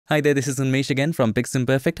Hi there, this is Unmesh again from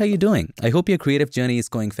PiXimperfect. How are you doing? I hope your creative journey is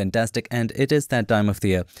going fantastic, and it is that time of the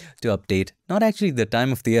year to update, not actually the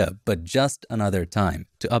time of the year, but just another time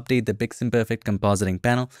to update the PiXimperfect Compositing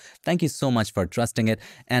Panel. Thank you so much for trusting it,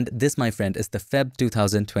 and this, my friend, is the Feb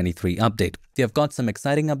 2023 update. We have got some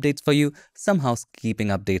exciting updates for you, some housekeeping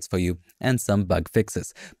updates for you, and some bug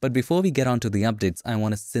fixes. But before we get on to the updates, I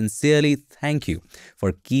want to sincerely thank you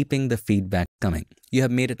for keeping the feedback coming. You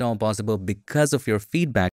have made it all possible because of your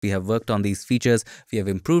feedback. We have worked on these features, we have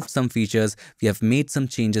improved some features, we have made some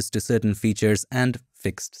changes to certain features and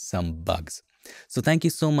fixed some bugs. So thank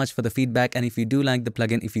you so much for the feedback, and if you do like the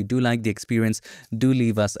plugin, if you do like the experience, do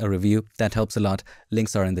leave us a review. That helps a lot.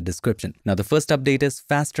 Links are in the description. Now the first update is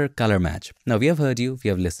faster color match. Now we have heard you, we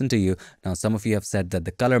have listened to you. Now some of you have said that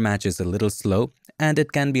the color match is a little slow and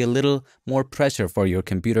it can be a little more pressure for your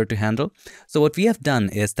computer to handle. So what we have done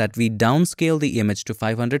is that we downscale the image to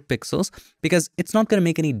 500 pixels because it's not going to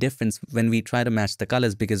make any difference when we try to match the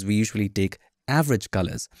colors, because we usually take average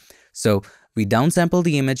colors. So we downsample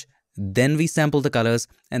the image, then we sample the colors,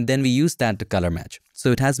 and then we use that to color match.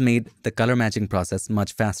 So it has made the color matching process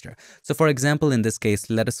much faster. So for example, in this case,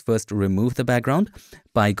 let us first remove the background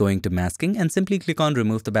by going to masking and simply click on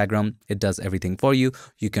remove the background. It does everything for you.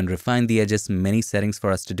 You can refine the edges, many settings for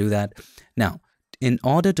us to do that. Now, in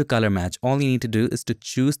order to color match, all you need to do is to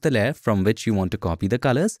choose the layer from which you want to copy the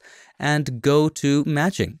colors and go to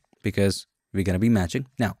matching, because we're going to be matching.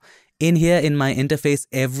 Now, in here in my interface,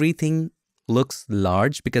 everything looks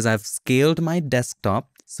large because I've scaled my desktop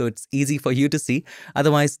so it's easy for you to see.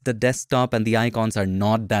 Otherwise, the desktop and the icons are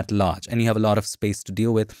not that large and you have a lot of space to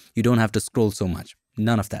deal with. You don't have to scroll so much.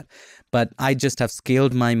 None of that. But I just have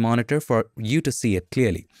scaled my monitor for you to see it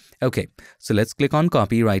clearly. Okay, so let's click on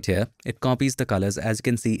copy right here. It copies the colors. As you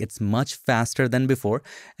can see, it's much faster than before.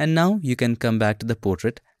 And now you can come back to the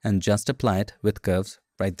portrait and just apply it with curves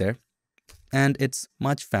right there. And it's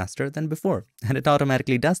much faster than before, and it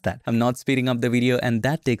automatically does that. I'm not speeding up the video, and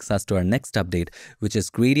that takes us to our next update, which is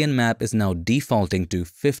gradient map is now defaulting to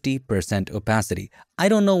 50% opacity. I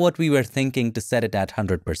don't know what we were thinking to set it at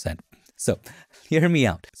 100%. So hear me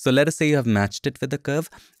out. So let us say you have matched it with the curve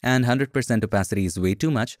and 100% opacity is way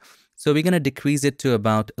too much. So we're going to decrease it to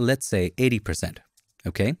about, let's say, 80%.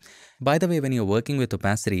 Okay. By the way, when you're working with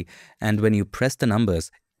opacity and when you press the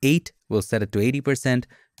numbers, 8 will set it to 80%,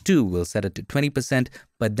 2 will set it to 20%,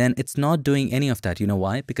 but then it's not doing any of that. You know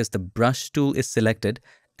why? Because the brush tool is selected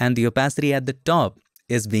and the opacity at the top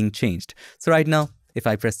is being changed. So right now, if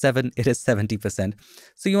I press 7, it is 70%.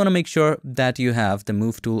 So you want to make sure that you have the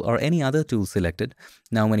move tool or any other tool selected.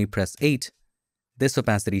 Now when you press 8, this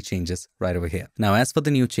opacity changes right over here. Now as for the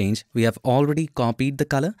new change, we have already copied the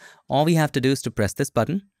color. All we have to do is to press this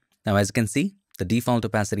button. Now as you can see, the default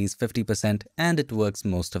opacity is 50% and it works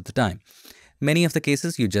most of the time. Many of the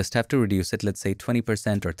cases, you just have to reduce it, let's say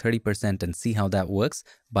 20% or 30%, and see how that works.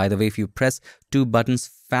 By the way, if you press 2 buttons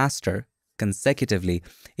faster consecutively,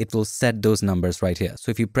 it will set those numbers right here. So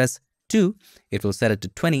if you press 2, it will set it to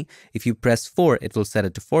 20. If you press 4, it will set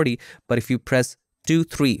it to 40. But if you press 2,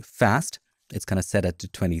 3 fast, it's going to set it to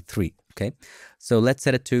 23. Okay, so let's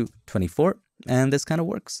set it to 24. And this kind of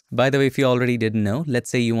works. By the way, if you already didn't know,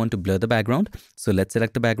 let's say you want to blur the background. So let's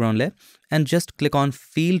select the background layer and just click on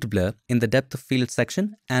field blur in the depth of field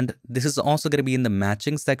section. And this is also going to be in the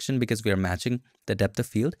matching section because we are matching the depth of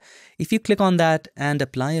field. If you click on that and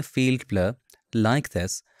apply a field blur like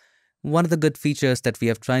this, one of the good features that we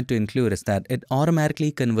have tried to include is that it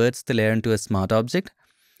automatically converts the layer into a smart object.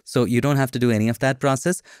 So you don't have to do any of that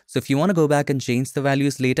process. So if you want to go back and change the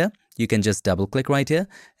values later, you can just double click right here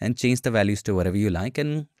and change the values to whatever you like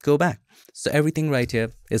and go back. So everything right here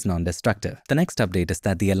is non-destructive. The next update is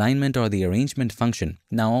that the alignment or the arrangement function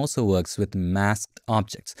now also works with masked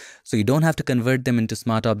objects. So you don't have to convert them into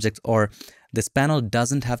smart objects, or this panel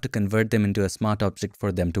doesn't have to convert them into a smart object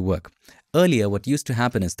for them to work. Earlier, what used to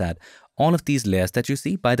happen is that all of these layers that you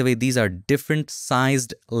see, by the way, these are different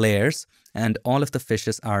sized layers and all of the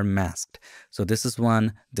fishes are masked. So this is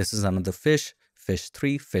one, this is another fish, fish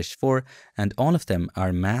 3, fish 4, and all of them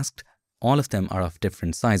are masked. All of them are of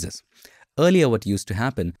different sizes. Earlier, what used to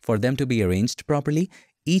happen, for them to be arranged properly,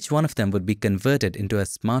 each one of them would be converted into a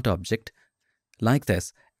smart object like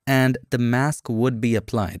this, and the mask would be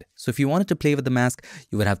applied. So if you wanted to play with the mask,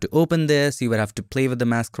 you would have to open this, you would have to play with the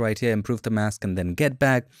mask right here, improve the mask, and then get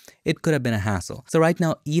back. It could have been a hassle. So right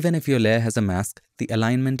now, even if your layer has a mask, the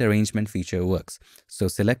alignment arrangement feature works. So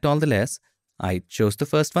select all the layers. I chose the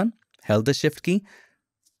first one, held the shift key,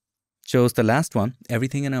 chose the last one.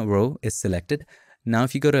 Everything in a row is selected. Now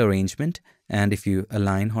if you go to arrangement and if you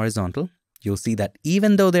align horizontal, you'll see that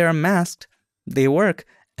even though they are masked, they work.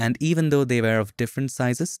 And even though they were of different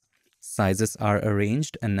sizes are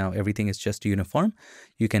arranged and now everything is just uniform.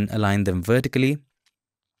 You can align them vertically,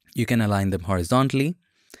 you can align them horizontally,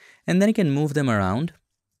 and then you can move them around.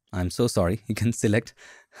 I'm so sorry, you can select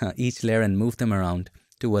each layer and move them around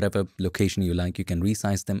to whatever location you like. You can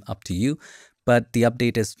resize them, up to you. But the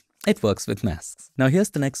update is, it works with masks. Now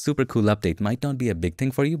here's the next super cool update. Might not be a big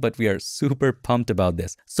thing for you, but we are super pumped about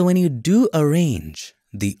this. So when you do arrange,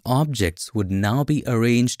 the objects would now be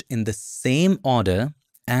arranged in the same order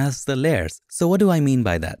as the layers. So what do I mean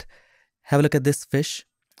by that? Have a look at this fish.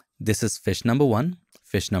 This is fish number 1,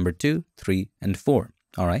 fish number 2, 3, and 4.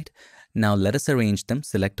 All right. Now let us arrange them,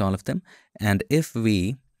 select all of them. And if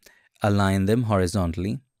we align them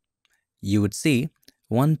horizontally, you would see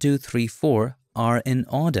 1, 2, 3, 4 are in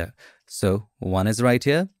order. So 1 is right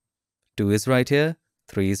here, 2 is right here,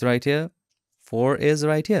 3 is right here, 4 is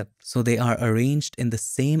right here. So they are arranged in the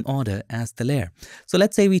same order as the layer. So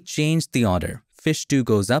let's say we change the order. Fish 2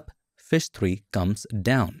 goes up, fish 3 comes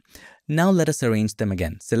down. Now let us arrange them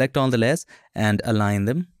again. Select all the layers and align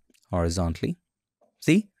them horizontally.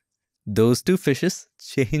 See? Those two fishes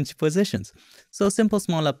change positions. So simple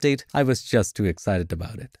small update. I was just too excited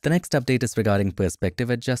about it. The next update is regarding perspective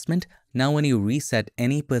adjustment. Now when you reset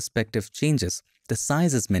any perspective changes, the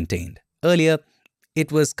size is maintained. Earlier,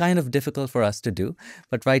 it was kind of difficult for us to do,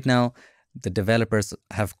 but right now the developers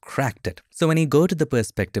have cracked it. So when you go to the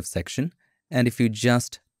perspective section, and if you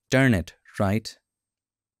just turn it right,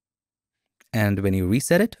 and when you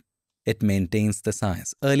reset it, it maintains the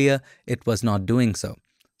size. Earlier, it was not doing so.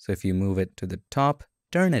 So if you move it to the top,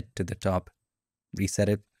 turn it to the top, reset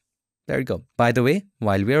it, there you go. By the way,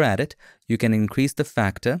 while we're at it, you can increase the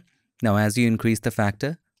factor. Now, as you increase the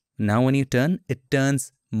factor, now when you turn, it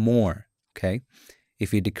turns more, okay?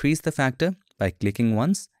 If you decrease the factor by clicking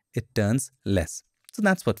once, it turns less. So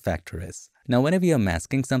that's what factor is. Now, whenever you're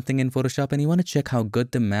masking something in Photoshop and you want to check how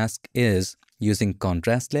good the mask is using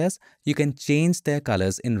contrast layers, you can change their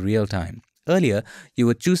colors in real time. Earlier, you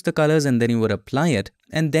would choose the colors and then you would apply it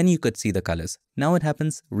and then you could see the colors. Now it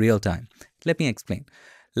happens real time. Let me explain.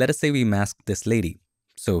 Let us say we masked this lady.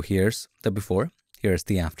 So here's the before, here's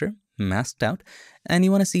the after, masked out, and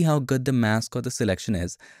you want to see how good the mask or the selection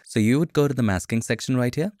is. So you would go to the masking section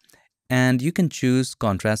right here and you can choose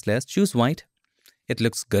contrast layers, choose white. It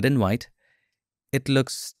looks good in white. It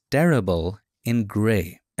looks terrible in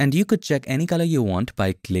gray. And you could check any color you want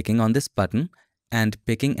by clicking on this button and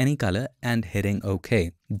picking any color and hitting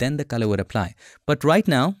OK. Then the color would apply. But right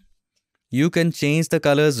now, you can change the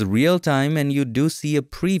colors real time and you do see a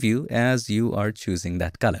preview as you are choosing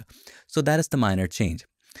that color. So that is the minor change.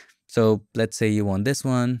 So let's say you want this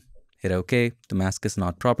one, hit OK. The mask is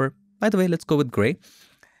not proper. By the way, let's go with gray.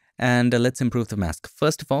 And let's improve the mask.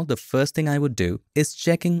 First of all, the first thing I would do is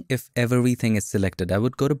checking if everything is selected. I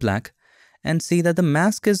would go to black and see that the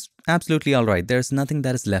mask is absolutely all right. There's nothing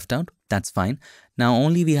that is left out. That's fine. Now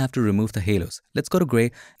only we have to remove the halos. Let's go to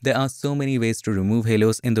gray. There are so many ways to remove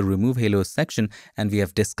halos in the remove halos section, and we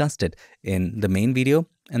have discussed it in the main video.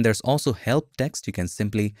 And there's also help text. You can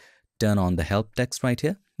simply turn on the help text right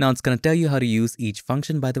here. Now it's going to tell you how to use each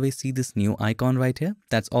function. By the way, see this new icon right here?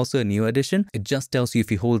 That's also a new addition. It just tells you if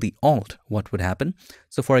you hold the Alt, what would happen.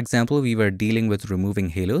 So for example, we were dealing with removing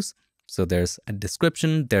halos. So there's a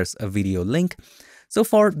description, there's a video link. So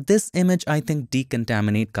for this image, I think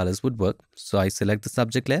decontaminate colors would work. So I select the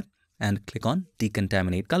subject layer and click on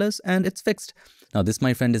decontaminate colors and it's fixed. Now this,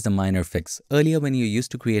 my friend, is a minor fix. Earlier, when you used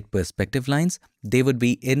to create perspective lines, they would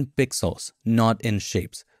be in pixels, not in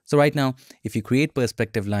shapes. So right now, if you create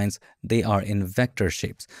perspective lines, they are in vector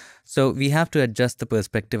shapes. So we have to adjust the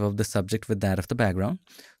perspective of the subject with that of the background.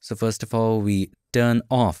 So first of all, we turn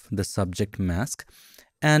off the subject mask,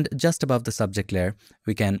 and just above the subject layer,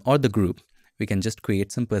 we can, or the group, we can just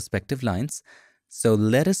create some perspective lines. So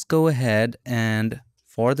let us go ahead and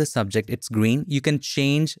for the subject, it's green. You can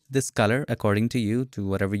change this color according to you to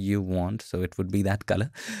whatever you want. So it would be that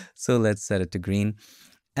color. So let's set it to green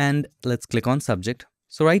and let's click on subject.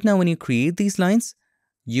 So right now, when you create these lines,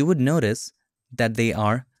 you would notice that they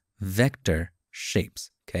are vector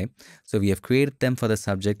shapes, okay? So we have created them for the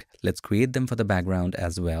subject. Let's create them for the background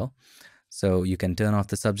as well. So you can turn off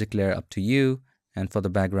the subject layer, up to you. And for the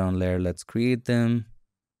background layer, let's create them.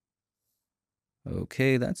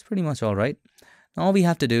 Okay, that's pretty much all right. Now all we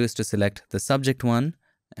have to do is to select the subject one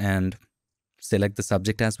and select the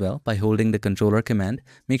subject as well by holding the controller command.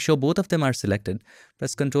 Make sure both of them are selected.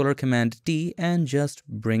 Press controller command T and just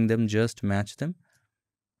bring them, just match them.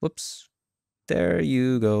 Whoops. There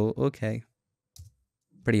you go. Okay.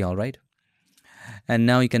 Pretty all right. And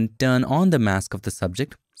now you can turn on the mask of the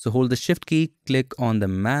subject. So hold the Shift key, click on the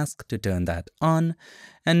mask to turn that on.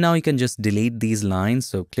 And now you can just delete these lines.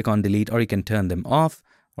 So click on delete, or you can turn them off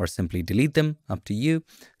or simply delete them, up to you.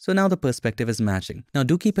 So now the perspective is matching. Now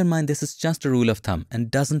do keep in mind this is just a rule of thumb and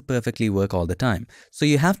doesn't perfectly work all the time. So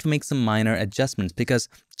you have to make some minor adjustments because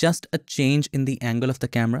just a change in the angle of the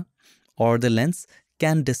camera or the lens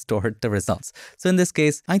can distort the results. So in this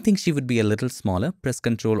case, I think she would be a little smaller. Press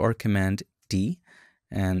Ctrl or Command T,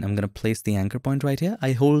 and I'm going to place the anchor point right here.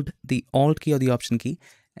 I hold the Alt key or the Option key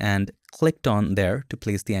and clicked on there to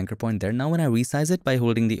place the anchor point there. Now when I resize it by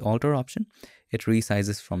holding the Alt or Option, it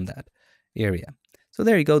resizes from that area. So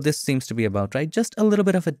there you go. This seems to be about right. Just a little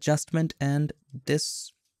bit of adjustment and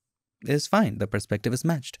this is fine. The perspective is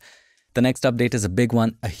matched. The next update is a big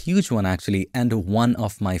one, a huge one actually, and one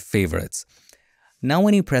of my favorites. Now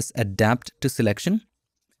when you press Adapt to Selection,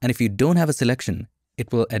 and if you don't have a selection,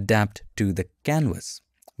 it will adapt to the canvas,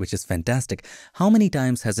 which is fantastic. How many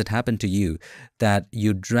times has it happened to you that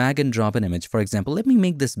you drag and drop an image? For example, let me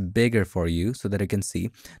make this bigger for you so that you can see.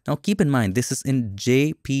 Now keep in mind, this is in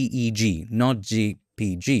JPEG, not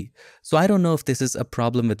JPG. So I don't know if this is a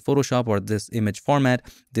problem with Photoshop or this image format.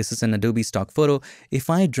 This is an Adobe stock photo. If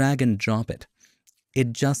I drag and drop it,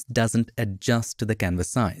 it just doesn't adjust to the canvas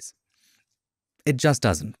size. It just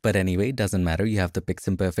doesn't. But anyway, doesn't matter. You have the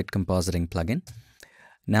PiXimperfect Compositing plugin.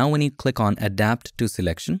 Now when you click on Adapt to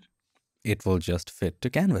Selection, it will just fit to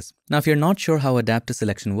canvas. Now if you're not sure how Adapt to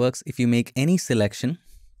Selection works, if you make any selection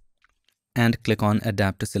and click on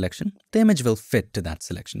Adapt to Selection, the image will fit to that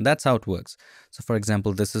selection. That's how it works. So for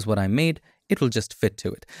example, this is what I made. It will just fit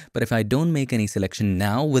to it. But if I don't make any selection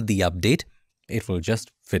now with the update, it will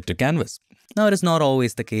just fit to canvas. Now it is not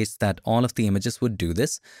always the case that all of the images would do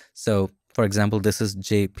this. So for example, this is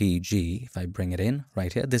JPG. If I bring it in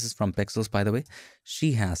right here, this is from Pixels, by the way.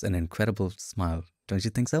 She has an incredible smile. Don't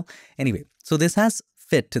you think so? Anyway, so this has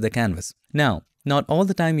fit to the canvas. Now, not all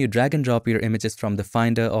the time you drag and drop your images from the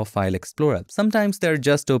Finder or File Explorer. Sometimes they're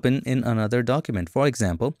just open in another document. For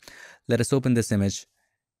example, let us open this image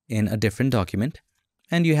in a different document.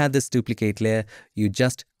 And you had this duplicate layer. You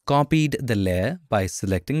just copied the layer by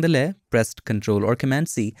selecting the layer, pressed Ctrl or Command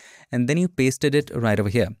C, and then you pasted it right over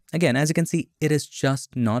here. Again, as you can see, it is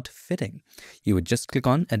just not fitting. You would just click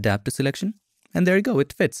on Adapt to Selection, and there you go,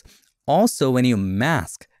 it fits. Also, when you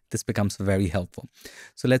mask, this becomes very helpful.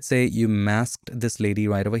 So let's say you masked this lady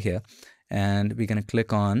right over here, and we're going to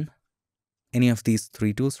click on any of these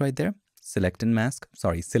three tools right there. Select and mask,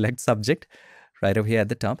 select subject right over here at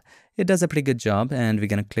the top. It does a pretty good job, and we're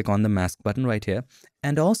going to click on the mask button right here.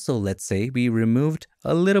 And also, let's say we removed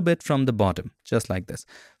a little bit from the bottom, just like this.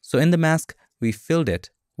 So in the mask, we filled it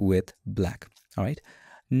with black. All right.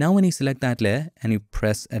 Now, when you select that layer and you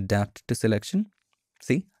press Adapt to Selection,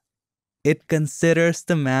 see, it considers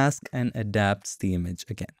the mask and adapts the image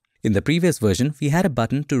again. In the previous version, we had a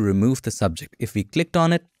button to remove the subject. If we clicked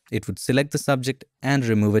on it, it would select the subject and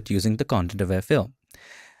remove it using the Content Aware fill.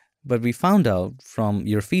 But we found out from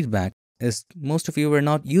your feedback is most of you were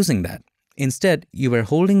not using that. Instead, you were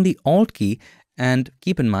holding the Alt key, and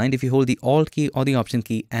keep in mind, if you hold the Alt key or the Option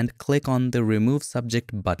key and click on the Remove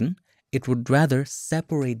Subject button, it would rather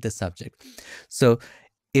separate the subject. So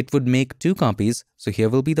it would make two copies. So here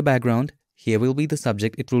will be the background. Here will be the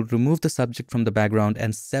subject. It will remove the subject from the background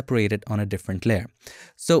and separate it on a different layer.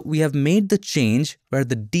 So we have made the change where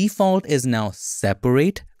the default is now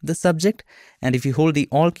separate the subject. And if you hold the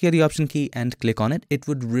Alt key or the Option key and click on it, it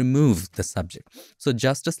would remove the subject. So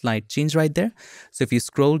just a slight change right there. So if you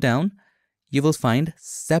scroll down, you will find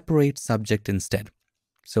separate subject instead.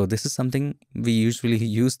 So this is something we usually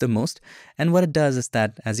use the most. And what it does is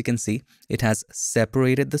that, as you can see, it has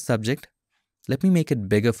separated the subject. Let me make it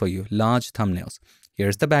bigger for you. Large thumbnails.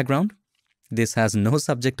 Here's the background. This has no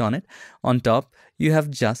subject on it. On top, you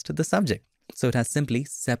have just the subject. So it has simply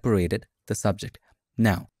separated the subject.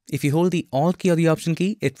 Now, if you hold the Alt key or the Option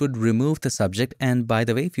key, it would remove the subject. And by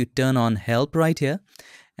the way, if you turn on Help right here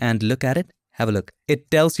and look at it, have a look.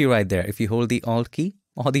 It tells you right there. If you hold the Alt key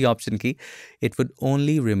or the Option key, it would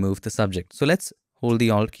only remove the subject. So let's hold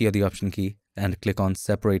the Alt key or the Option key and click on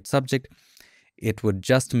Separate Subject. It would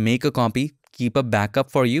just make a copy, keep a backup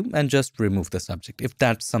for you, and just remove the subject if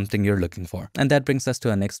that's something you're looking for. And that brings us to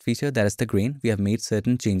our next feature, that is the grain. We have made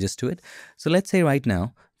certain changes to it. So let's say right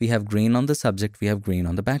now we have grain on the subject, we have grain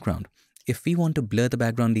on the background. If we want to blur the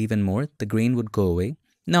background even more, the grain would go away.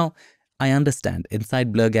 Now, I understand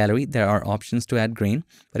inside Blur Gallery, there are options to add grain,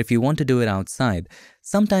 but if you want to do it outside,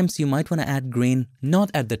 sometimes you might want to add grain not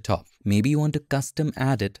at the top. Maybe you want to custom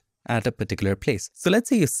add it at a particular place. So let's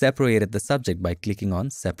say you separated the subject by clicking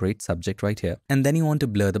on Separate Subject right here, and then you want to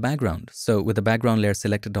blur the background. So with the background layer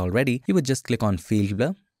selected already, you would just click on Field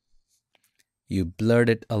Blur, you blurred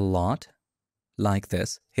it a lot, like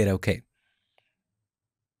this, hit OK.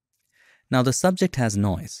 Now the subject has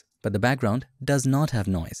noise, but the background does not have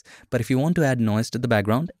noise. But if you want to add noise to the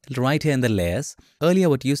background, right here in the layers, earlier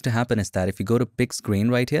what used to happen is that if you go to PiX Grain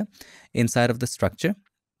right here, inside of the structure,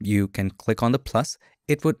 you can click on the plus,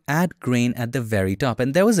 it would add grain at the very top.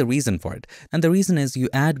 And there was a reason for it. And the reason is you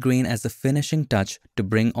add grain as a finishing touch to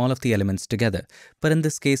bring all of the elements together. But in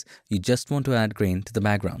this case, you just want to add grain to the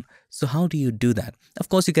background. So how do you do that? Of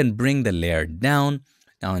course, you can bring the layer down.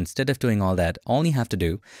 Now, instead of doing all that, all you have to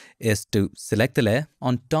do is to select the layer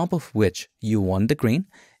on top of which you want the grain,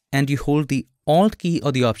 and you hold the Alt key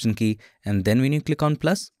or the Option key, and then when you click on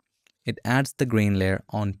plus, it adds the grain layer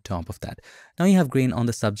on top of that. Now you have grain on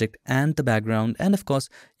the subject and the background, and of course,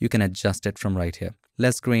 you can adjust it from right here.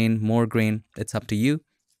 Less grain, more grain, it's up to you,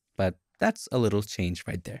 but that's a little change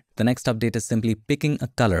right there. The next update is simply picking a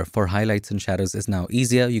color for highlights and shadows is now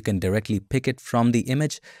easier. You can directly pick it from the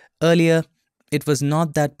image. Earlier, it was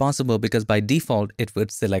not that possible because by default, it would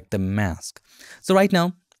select the mask. So right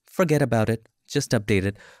now, forget about it, just update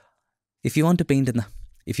it. If you want to paint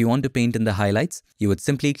in the highlights, you would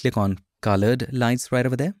simply click on colored lights right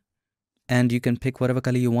over there, and you can pick whatever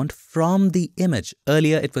color you want from the image.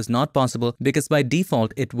 Earlier, it was not possible because by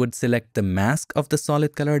default, it would select the mask of the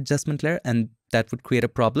solid color adjustment layer, and that would create a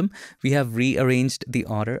problem. We have rearranged the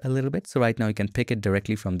order a little bit. So right now you can pick it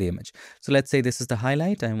directly from the image. So let's say this is the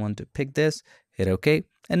highlight. I want to pick this, hit OK.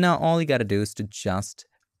 And now all you got to do is to just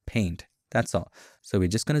paint. That's all. So we're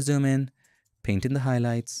just going to zoom in, paint in the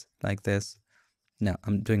highlights like this. Now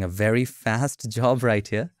I'm doing a very fast job right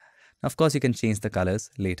here. Now, of course, you can change the colors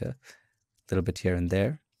later, a little bit here and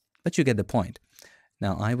there, but you get the point.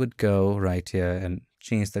 Now I would go right here and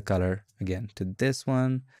change the color again to this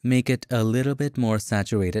one, make it a little bit more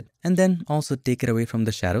saturated, and then also take it away from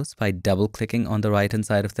the shadows by double clicking on the right hand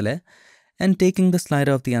side of the layer and taking the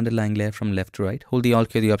slider of the underlying layer from left to right. Hold the Alt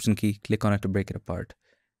key or the Option key, click on it to break it apart.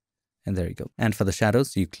 And there you go. And for the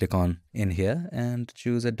shadows, you click on in here and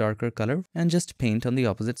choose a darker color and just paint on the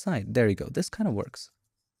opposite side. There you go. This kind of works.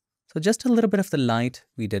 So just a little bit of the light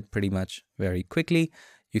we did pretty much very quickly.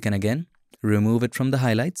 You can again remove it from the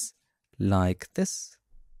highlights like this.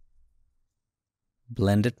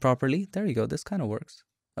 Blend it properly. There you go. This kind of works.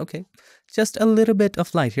 Okay. Just a little bit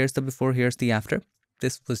of light. Here's the before, here's the after.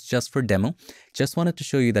 This was just for demo. Just wanted to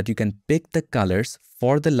show you that you can pick the colors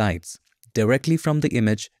for the lights directly from the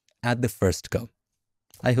image at the first go.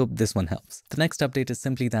 I hope this one helps. The next update is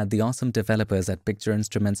simply that the awesome developers at Picture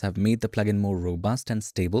Instruments have made the plugin more robust and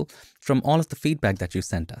stable from all of the feedback that you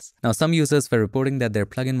sent us. Now, some users were reporting that their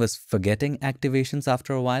plugin was forgetting activations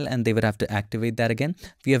after a while and they would have to activate that again.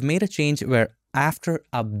 We have made a change where after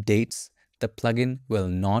updates, the plugin will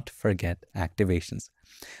not forget activations.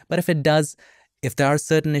 But if it does, if there are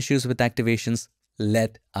certain issues with activations,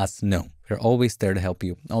 let us know. We're always there to help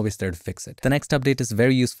you, always there to fix it. The next update is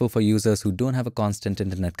very useful for users who don't have a constant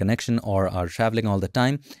internet connection or are traveling all the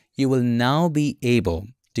time. You will now be able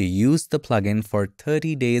to use the plugin for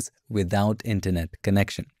 30 days without internet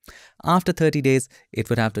connection. After 30 days, it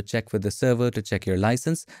would have to check with the server to check your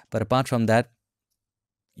license. But apart from that,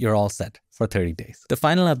 you're all set for 30 days. The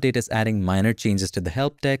final update is adding minor changes to the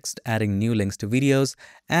help text, adding new links to videos,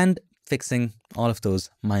 and fixing all of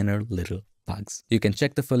those minor little bugs. You can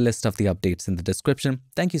check the full list of the updates in the description.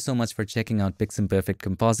 Thank you so much for checking out PiXimperfect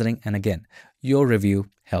Compositing. And again, your review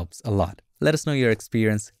helps a lot. Let us know your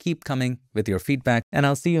experience. Keep coming with your feedback, and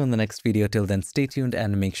I'll see you in the next video. Till then, stay tuned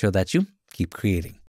and make sure that you keep creating.